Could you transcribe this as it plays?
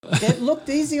It looked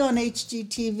easy on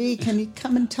HGTV. Can you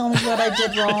come and tell me what I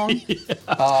did wrong?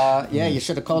 Yeah, you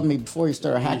should have called me before you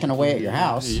started hacking away at your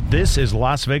house. This is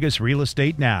Las Vegas Real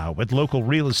Estate Now with local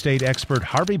real estate expert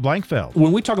Harvey Blankfeld.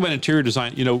 When we talk about interior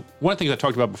design, one of the things I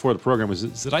talked about before the program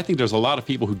is that I think there's a lot of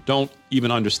people who don't even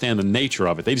understand the nature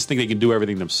of it. They just think they can do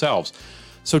everything themselves.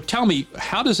 So tell me,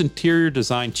 how does interior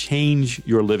design change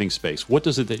your living space? What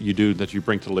does it that you do that you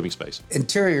bring to the living space?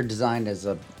 Interior design is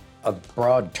a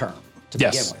broad term to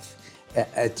begin with.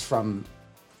 It's from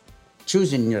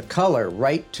choosing your color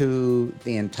right to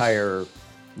the entire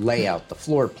layout, the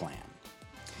floor plan.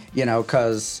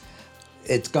 Because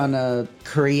it's going to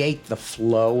create the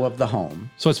flow of the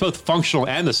home. So it's both functional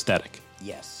and aesthetic.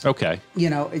 Yes. Okay.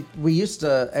 We used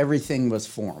to, everything was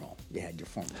formal. You had your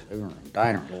formal living room,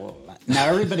 dining room, all that. Now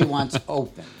everybody wants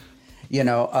open,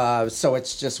 so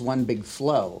it's just one big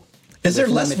flow. Is there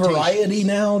less variety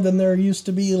now than there used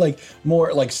to be? Like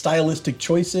more like stylistic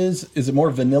choices? Is it more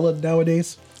vanilla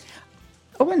nowadays?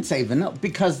 I wouldn't say vanilla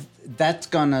because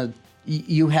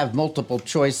you have multiple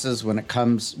choices when it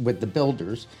comes with the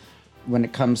builders, when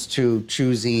it comes to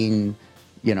choosing,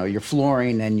 your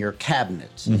flooring and your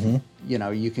cabinets.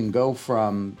 Mm-hmm. You can go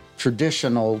from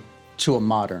traditional to a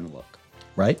modern look.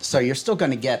 Right. So you're still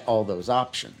going to get all those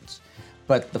options,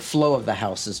 but the flow of the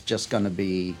house is just going to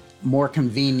be more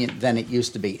convenient than it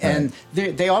used to be. Right. And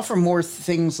they offer more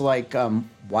things like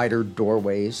wider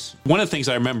doorways. One of the things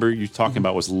I remember you talking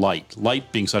about was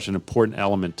light being such an important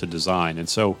element to design. And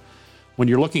so when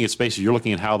you're looking at spaces, you're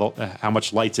looking at how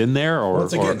much light's in there?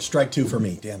 Once again, strike two for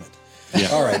me, damn it. Yeah.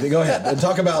 All right, go ahead. And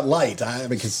talk about light,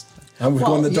 because I'm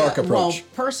going the dark approach. Well,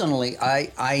 personally,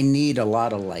 I need a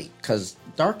lot of light because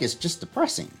dark is just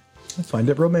depressing. I find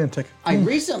it romantic. I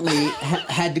recently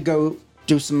had to go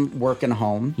do some work in a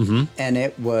home, and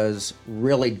it was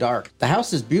really dark. The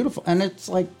house is beautiful, and it's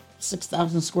like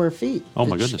 6,000 square feet. Oh,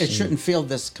 my goodness. It shouldn't feel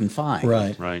this confined.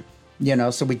 Right.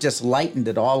 So we just lightened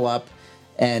it all up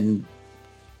and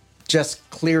just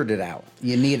cleared it out.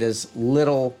 You need as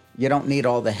little, you don't need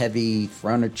all the heavy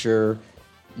furniture.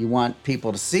 You want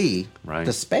people to see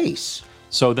the space.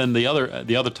 So then the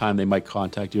other time they might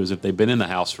contact you is if they've been in the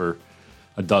house for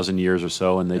a dozen years or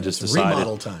so, and they just decided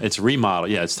remodel time. It's remodel.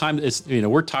 Yeah, it's time. It's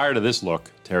we're tired of this look.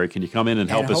 Terry, can you come in and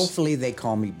help us? Hopefully they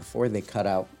call me before they cut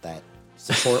out that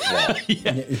support wall.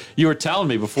 Yeah. You were telling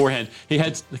me beforehand he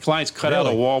had the clients cut out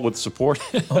a wall with support.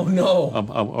 Oh no,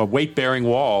 a weight-bearing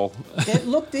wall. It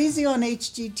looked easy on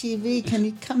HGTV. Can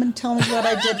you come and tell me what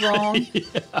I did wrong?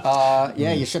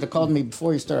 Yeah, you should have called me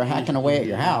before you started hacking away at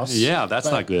your house. Yeah, that's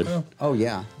not good. Oh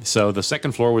yeah. So the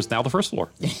second floor was now the first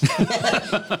floor.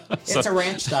 It's a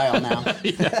ranch style now.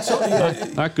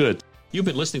 Not good. You've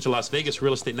been listening to Las Vegas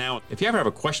Real Estate Now. If you ever have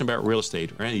a question about real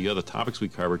estate or any of the other topics we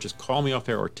cover, just call me off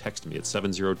air or text me at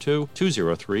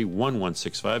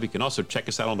 702-203-1165. You can also check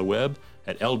us out on the web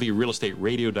at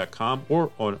lvrealestateradio.com or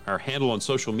on our handle on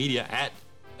social media at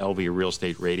LV Real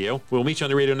Estate Radio. We'll meet you on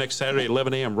the radio next Saturday at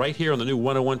 11 a.m. right here on the new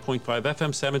 101.5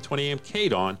 FM, 720 a.m.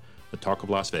 KDON, the Talk of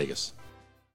Las Vegas.